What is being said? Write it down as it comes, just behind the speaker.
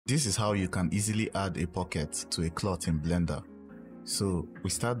This is how you can easily add a pocket to a cloth in Blender. So we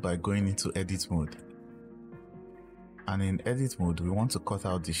start by going into edit mode. And in edit mode, we want to cut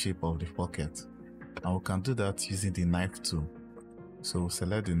out the shape of the pocket. And we can do that using the knife tool. So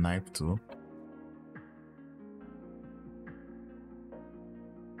select the knife tool.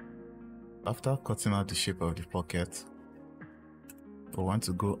 After cutting out the shape of the pocket, we want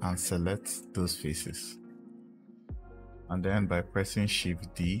to go and select those faces. And then by pressing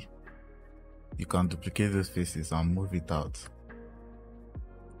Shift D, you can duplicate those faces and move it out.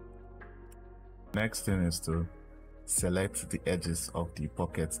 Next thing is to select the edges of the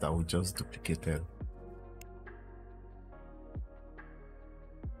pockets that we just duplicated.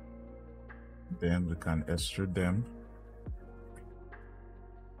 Then we can extrude them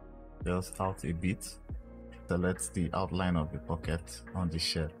just out a bit. Select the outline of the pocket on the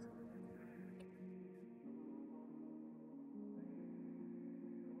shirt.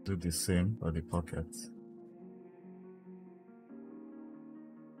 Do the same for the pocket.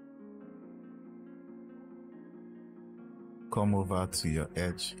 Come over to your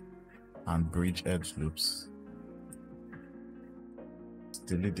edge and bridge edge loops.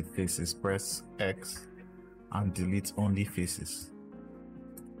 Delete the faces, press X and delete only faces.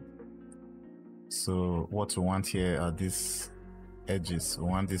 So what we want here are these edges. We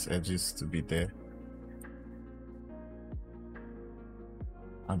want these edges to be there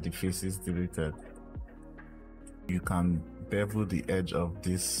and the faces deleted. You can bevel the edge of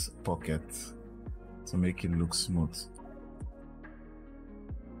this pocket to make it look smooth.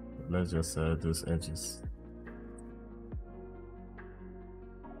 Let's just select those edges.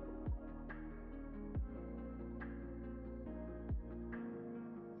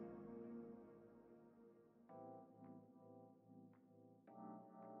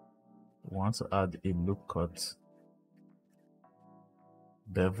 We want to add a loop cut,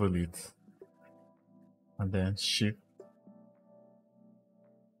 bevel it, and then shift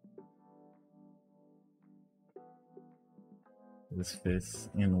this face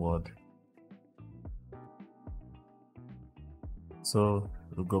inward. So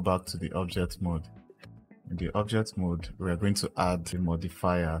we'll go back to the object mode. In the object mode, we're going to add a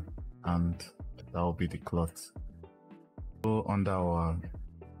modifier, and that will be the cloth. Go under our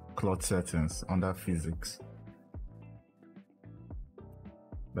cloth settings, under physics.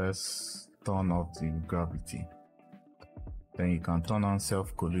 Let's turn off the gravity. Then you can turn on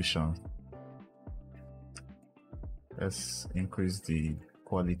self collision. Let's increase the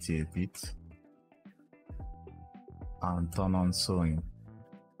quality a bit and turn on sewing.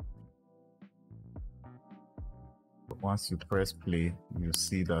 Once you press play, you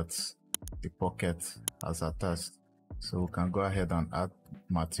see that the pocket has attached. So we can go ahead and add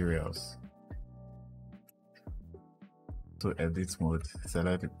materials. To edit mode,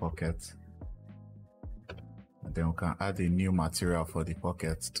 select the pocket, and then we can add a new material for the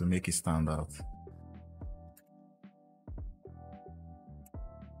pocket to make it stand out.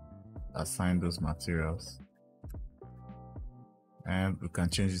 Assign those materials, and we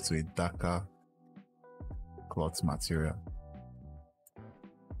can change it to a darker cloth material.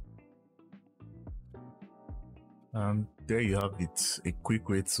 And there you have it, a quick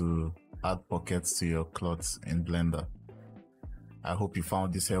way to add pockets to your cloths in Blender. I hope you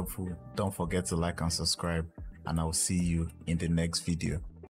found this helpful. Don't forget to like and subscribe, and I'll see you in the next video.